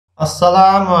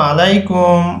আসসালামু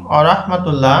আলাইকুম ওয়া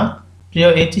রাহমাতুল্লাহ। প্রিয়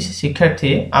এইচএসসি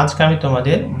শিক্ষার্থী, আজকে আমি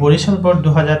তোমাদের বরিশাল বোর্ড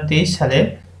 2023 সালের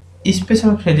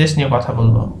স্পেশাল ফ্রেজেস নিয়ে কথা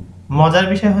বলবো। মজার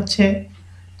বিষয় হচ্ছে,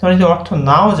 তোমরা যদি অর্থ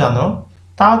নাও জানো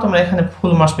তাও তোমরা এখানে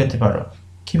ফুল মার্কস পেতে পারো।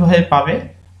 কিভাবে পাবে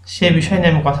সে বিষয়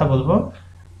নিয়ে আমি কথা বলবো,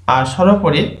 আর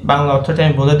সর্বোপরি বাংলা অর্থটা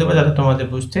আমি বলে দেবো যাতে তোমাদের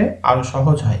বুঝতে আরো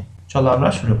সহজ হয়। চলো আমরা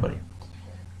শুরু করি।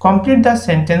 Complete the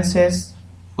sentences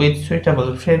with suitable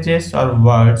phrases or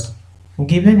words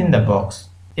given in the box.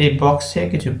 এই বক্সে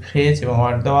কিছু ফ্রেজ এবং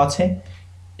ওয়ার্ড দেওয়া আছে,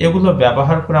 এগুলো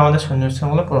ব্যবহার করে আমাদের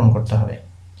শূন্যস্থানগুলো পূরণ করতে হবে।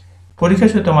 পরীক্ষা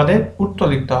শুধু তোমাদের উত্তর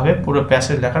লিখতে হবে, পুরো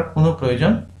প্যাসেজ লেখার কোনো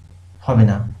প্রয়োজন হবে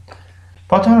না।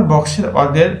 প্রথমে বক্সের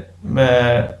ওয়ার্ডের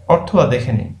অর্থটা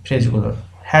দেখে নিই ফ্রেজগুলোর।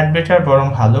 হ্যাড বেটার বরং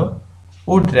ভালো,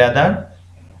 উড রেদার।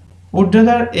 উড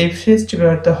রেদার এই ফ্রেজটি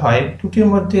ব্যবহৃত হয় দুটির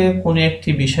মধ্যে কোনো একটি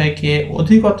বিষয়কে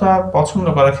অধিকতা পছন্দ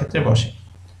করার ক্ষেত্রে বসে।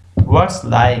 ওয়ার্ডস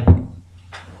লাইক,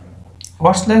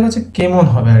 ওয়ার্ডস লাইক হচ্ছে কেমন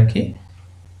হবে আর কি।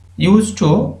 ইউজ টু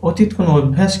অতীত কোনো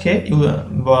অভ্যাসকে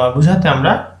বোঝাতে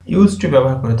আমরা ইউজ টু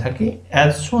ব্যবহার করে থাকি।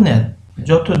 অ্যাজ সুন অ্যাজ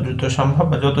যত দ্রুত সম্ভব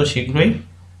বা যত শীঘ্রই।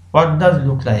 হোয়াট ডাজ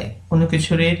লুক লাইক কোনো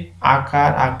কিছুরই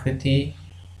আকার আকৃতি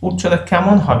উচ্চতা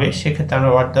কেমন হবে সেক্ষেত্রে আমরা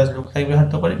হোয়াট ডাজ লুক লাইক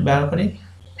ব্যবহার করি।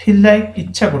 ফিল লাইক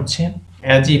ইচ্ছা করছে।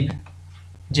 অ্যাজ ইফ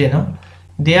যেন।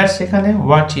 দেয়ার সেখানে।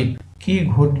 হোয়াট ইফ কি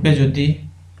ঘটবে যদি,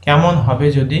 কেমন হবে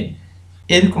যদি,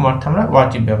 এরকম অর্থে আমরা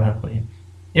হোয়াট ইফ ব্যবহার করি।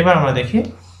 এবার আমরা দেখি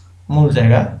মূল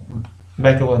জায়গা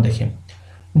বাক্যগুলো দেখি।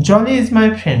 Jolly is my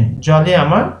friend, Jolly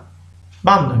আমার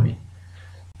বান্ধবী।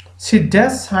 She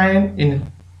does sign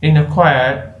in a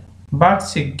choir but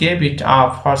she gave it up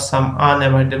for some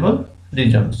unavoidable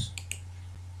reasons.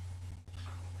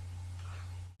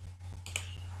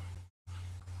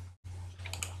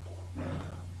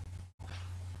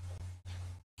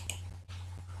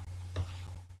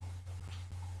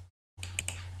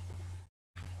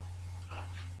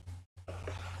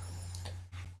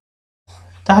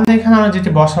 তাহলে এখানে আমরা যেটি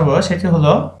বসাবো সেটি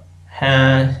হলো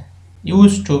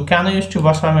ইউজ টু। কেন ইউজ টু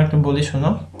বসাবো আমি একটু বলি,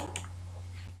 শোনো।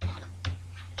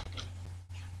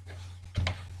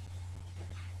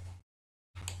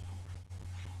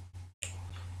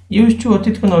 ইউজ টু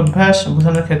অতীত কোনো অভ্যাস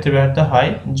বোঝানোর ক্ষেত্রে ব্যবহৃত হয়।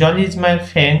 Jolly is my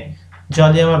friend,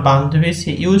 Jolly আমার বান্ধবী।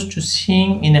 C use to Singh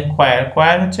in a কোয়ার,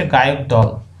 কোয়ার হচ্ছে গায়ক দল।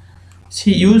 সি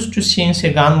ইউজ টু সিং সে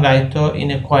গান গাইতো ইন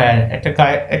এ কোয়ার একটা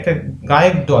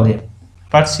গায়ক দলে।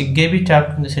 But C gave it up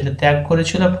কিন্তু সেটা ত্যাগ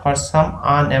করেছিল ফর সাম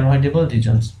আনঅ্যাভয়েডেবল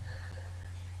রিজনস,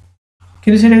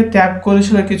 কিন্তু সেটাকে ত্যাগ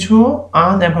করেছিল কিছু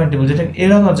আনঅ্যাভয়েডেবল যেটা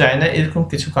এড়ানো যায় না এরকম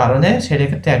কিছু কারণে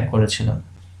সেটাকে ত্যাগ করেছিল।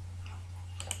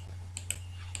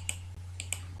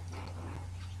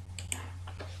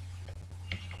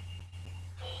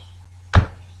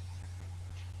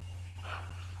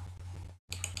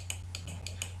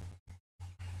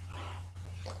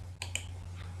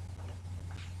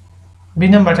 বি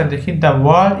নাম্বারটা দেখি। The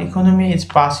world economy is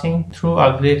passing through a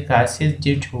great crisis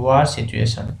due to war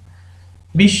situation.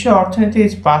 বিশ্ব অর্থনীতি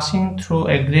is passing through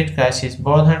a great crisis,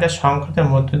 বড় ধরনের একটা সংকটের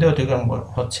মধ্য দিয়ে অতিক্রম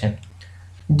হচ্ছে।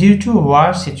 ডিউ টু ওয়ার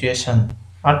সিচুয়েশন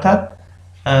অর্থাৎ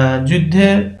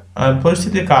যুদ্ধের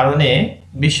পরিস্থিতির কারণে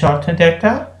বিশ্ব অর্থনীতি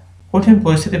একটা কঠিন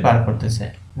পরিস্থিতি পার করতেছে।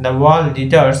 দ্য ওয়ার্ল্ড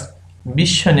লিডার্স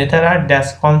বিশ্ব নেতারা dash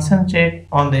concentrate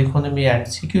on the economy and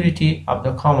security of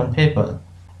the common people.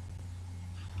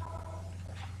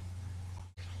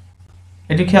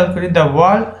 এটি খেয়াল করি। দ্য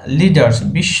ওয়ার্ল্ড লিডার্স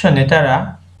বিশ্ব নেতারা,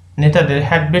 নেতাদের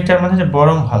হ্যাড বেটার মানে হচ্ছে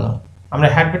বরং ভালো। আমরা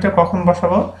হ্যাড বেটার কখন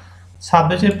বসাবো?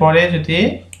 সাবজেক্টের পরে যদি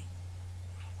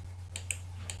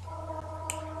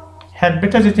হ্যাড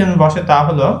বেটার যদি বসে তা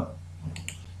হলো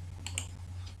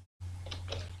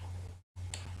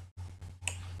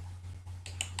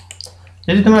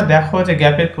যদি তোমরা দেখো যে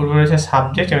গ্যাপের পূর্বে রয়েছে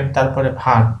সাবজেক্ট এবং তারপরে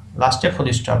ভার্ব, লাস্টে ফুল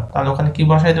স্টপ, তাহলে ওখানে কি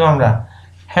বসাই দেবো আমরা?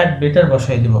 হ্যাড বেটার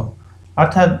বসাই দেব।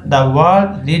 অর্থাৎ the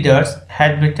world leaders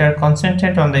had better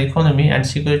concentrate on the economy and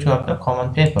security of the common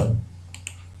people.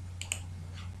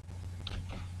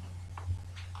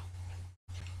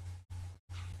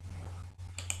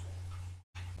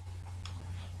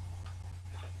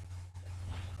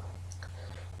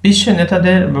 বিশ্ব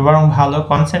নেতাদের বরং ভালো,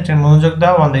 কনসেন্ট্রেট মনোযোগ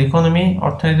দাও, অন দ্য ইকোনমি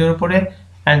অর্থনীতির উপরে,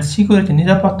 অ্যান্ড সিকিউরিটি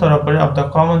নিরাপত্তার উপরে, অফ দ্য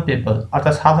কমন পিপল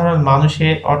অর্থাৎ সাধারণ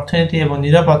মানুষের অর্থনীতি এবং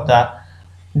নিরাপত্তার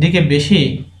দিকে বেশি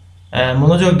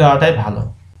মনোযোগ দেওয়াটাই ভালো।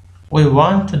 We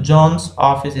want to Johns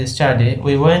office study,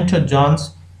 we went to Johns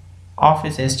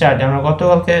office study আমরা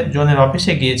গতকালকে জনের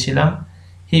অফিসে গিয়েছিলাম।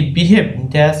 হি behave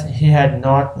dash he had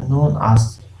not known আস,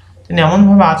 তিনি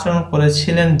এমনভাবে আচরণ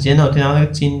করেছিলেন যেন তিনি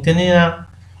আমাদেরকে চিনতেনই না।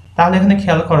 তাহলে এখানে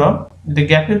খেয়াল করো, দ্য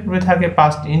গ্যাপের পূর্বে থাকে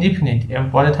পাস্ট ইনডিফিনিট এবং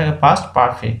পরে থাকে পাস্ট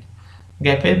পারফেক্ট।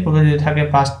 গ্যাপের পূর্বে যদি থাকে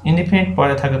পাস্ট ইনডিফিনিট,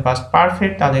 পরে থাকে পাস্ট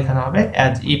পারফেক্ট, তাহলে এখানে হবে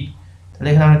অ্যাজ ইফ।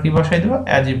 তাহলে এখানে আমরা কি বসাই দেব,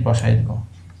 অ্যাজ ইফ বসাই দেব।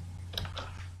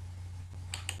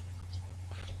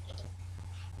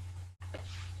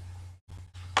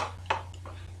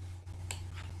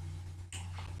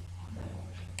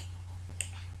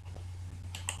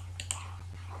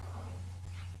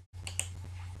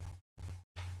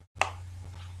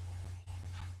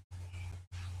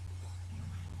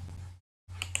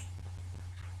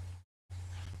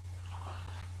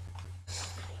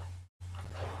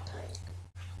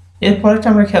 এরপরটা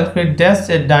আমরা খেয়াল করি, dash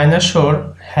a dinosaur,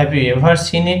 have you ever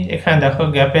seen ইট। এখানে দেখো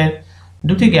গ্যাপের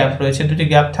দুটি গ্যাপ রয়েছে, দুটি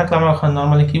গ্যাপ থাকলে আমরা ওখানে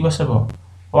নর্মালি কি বসাবো,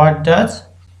 হোয়াট ডাজ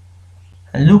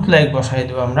লুক লাইক বসাই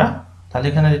দেবো আমরা। তাহলে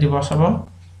এখানে যদি বসাবো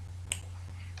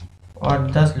what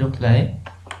does look like,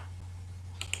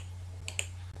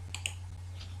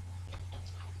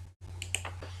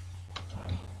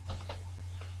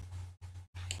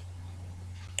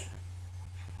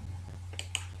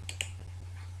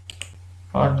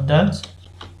 what does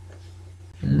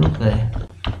look like।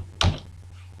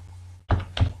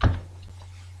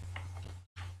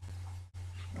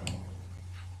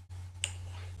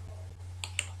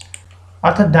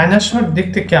 অর্থাৎ ডাইনোসর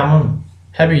দেখতে কেমন,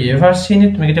 হ্যাভ ইউ এভার সিন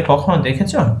ইট, তুমি এটা কখনো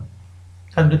দেখেছো।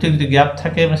 তার দুটি যদি গ্যাপ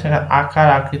থাকে এবং সেখানে আকার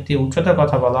আকৃতি উচ্চতার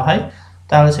কথা বলা হয়,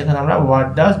 তাহলে সেখানে আমরা what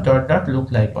does dot dot look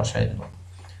like বসাই দেবো।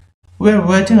 উই আর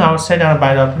ওয়েটিং আউটসাইড, আমরা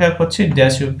বাইরে অপেক্ষা করছি।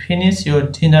 Dash you finish your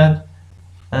dinner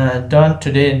don't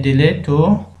today delay to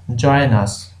join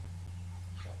us।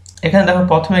 এখানে দেখো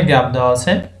প্রথমে গ্যাপ দেওয়া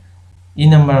আছে, ই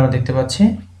নাম্বার আমরা দেখতে পাচ্ছি,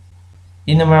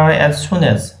 ই নাম্বার আমরা as soon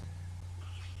as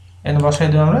এখানে বসাই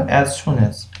দেব আমরা as soon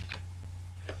as।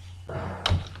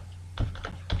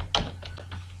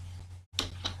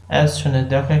 as soon as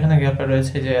দেখো এখানে গ্যাপে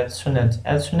রয়েছে যে as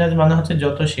soon as মানে হচ্ছে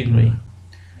যত শীঘ্রই।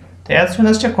 তো as soon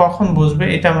as টা কখন বুঝবে,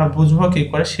 এটা আমরা বুঝবো কি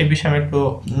করে সে বিষয়ে আমি একটু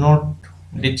নোট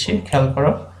দিচ্ছি, খেয়াল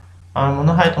করো, আমার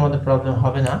মনে হয় তোমাদের প্রবলেম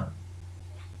হবে না।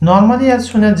 নরমালি as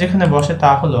soon as যেখানে বসে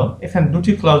তা হলো, এখানে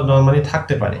দুটি ক্লজ নরমালি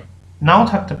থাকতে পারে, নাও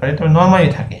থাকতে পারে, তবে নরমালি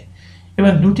থাকে।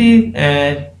 এবং দুটি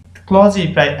ক্লজই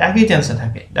প্রায় একই টেন্সে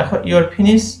থাকে। দেখো ইউ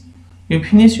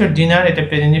ফিনিশ ইউর ডিনার, এটা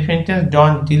present indefinite tense.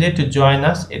 Don't delay to join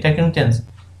us, এটা কিন্তু টেন্স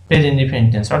প্রেজেন্ট ইনডিফিনিট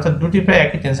টেন্স। অর্থাৎ দুটি প্রায়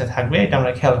একই টেন্সে থাকবে, এটা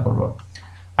আমরা খেয়াল করব।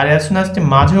 আর as soon as টি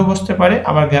মাঝেও বসতে পারে,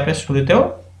 আবার গ্যাপের শুরুতেও,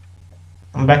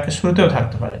 বাক্যের শুরুতেও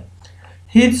থাকতে পারে।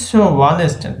 He is so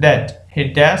honest that he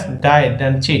dash die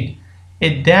than cheat।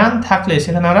 এই দেন থাকলে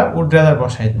সেখানে আমরা উড রাদার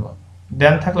বসাই দেব।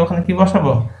 দেন থাকলে ওখানে কি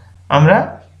বসাবো, আমরা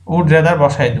উড রাদার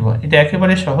বসাই দেব। এটা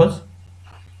একেবারে সহজ,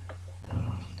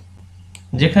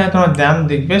 যেখানে তোমার দেন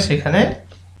দেখবে সেখানে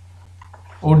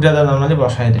উড রাদার নরমালি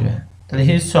বসাই দেবে। তাহলে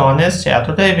হি ইজ সো অনেস্ট,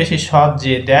 এতটাই বেশি সৎ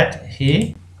যে that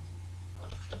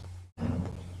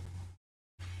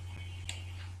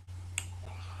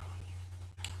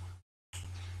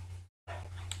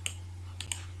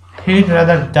he'd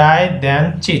rather die than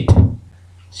cheat।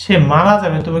 সে মারা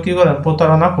যাবে তবে কি করবে,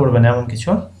 প্রতারণা করবে না, এমন কিছু।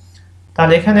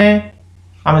 তাহলে এখানে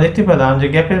আমরা দেখতে পেলাম যে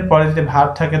গ্যাপের পরে যদি ভার্ব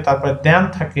থাকে তারপরে দেন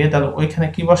থাকে, তাহলে ওইখানে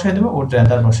কি বসাই দেবো, উড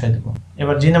রাদার বসাই দেবো।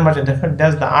 এবার জি নাম্বারটা দেখো,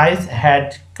 that the ice had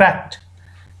cracked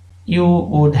you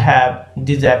would have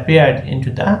disappeared into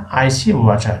the IC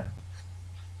water.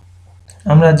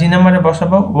 আমরা জি নাম্বারে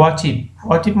বসাবো হোয়াট ইফ।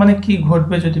 হোয়াট ইফ মানে কি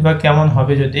ঘটবে যদি বা কেমন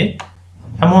হবে যদি,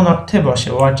 এমন অর্থে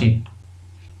বসে হোয়াট ইফ।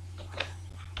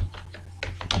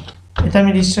 এটা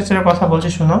আমি রিস্ট্রাকচারের কথা বলছি,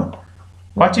 শোনো।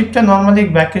 হোয়াট ইফটা নরমালি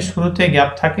বাক্যের শুরুতে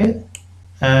গ্যাপ থাকে,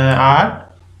 আর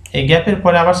এই গ্যাপের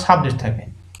পরে আবার সাবজেক্ট থাকে।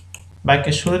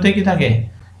 বাক্যের শুরুতে কি থাকে,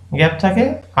 গ্যাপ থাকে,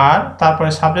 আর তারপরে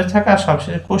সাবজেক্ট থাকে, আর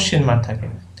সবশেষে কোশ্চেন মার্ক থাকে।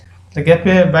 তো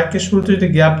গ্যাপে বাক্যের শুরুতে যদি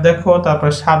গ্যাপ দেখো,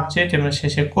 তারপরে সাবজেক্ট এবং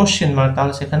শেষে কোশ্চেন মার্ক,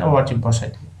 তাহলে সেখানে হোয়াট ইফ বসাই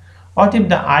দেবে। What if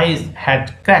the ice had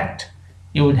cracked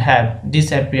you would have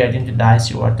disappeared into the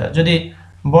IC water. যদি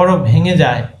বরফ ভেঙে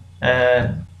যায়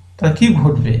তাহলে কি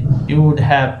ঘটবে, you would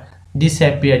have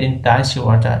disappeared in the IC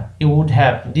water. You would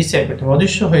have disappeared,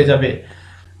 অদৃশ্য হয়ে যাবে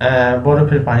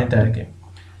বরফের পানিতে আর কি।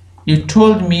 You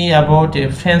told me about a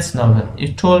French novel. You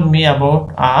told me about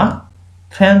a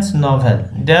French novel,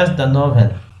 that's the novel.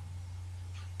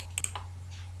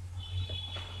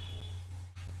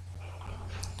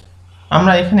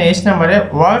 আমরা এখানে এস নাম্বারে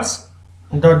ওয়ার্ডস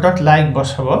ডট ডট লাইক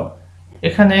বসাবো।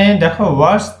 এখানে দেখো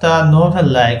ওয়ার্ডস দ্য নোভেল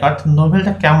লাইক, অর্থাৎ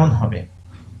নোভেলটা কেমন হবে,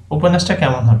 উপন্যাসটা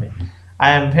কেমন হবে।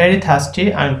 আই এম ভেরি থার্স্টি,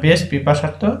 আমি বেশ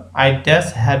পিপাসার্থ। I dash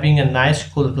having a nice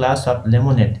cool glass of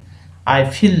lemonade. I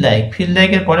feel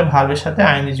লাইকের পরে ভার্বের সাথে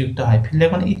আইনি যুক্ত হয়। ফিল লাইক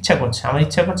মানে ইচ্ছা করছে, আমার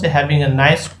ইচ্ছা করছে having a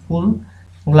nice cool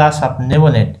glass of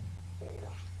lemonade.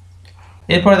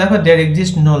 এরপরে দেখো দেয়ার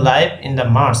exist no life in the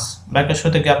Mars. বাক্যের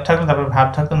শুরুতে গ্যাপ থাকলে তারপর ভার্ব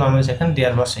থাকলে নরমালি সেখানে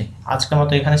দেয়ার বসে। আজকের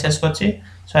মতো এখানে শেষ করছি।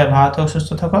 সবাই ভালো থাকো, সুস্থ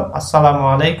থাকো। আসসালামু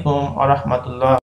আলাইকুম ওয়া রাহমাতুল্লাহ।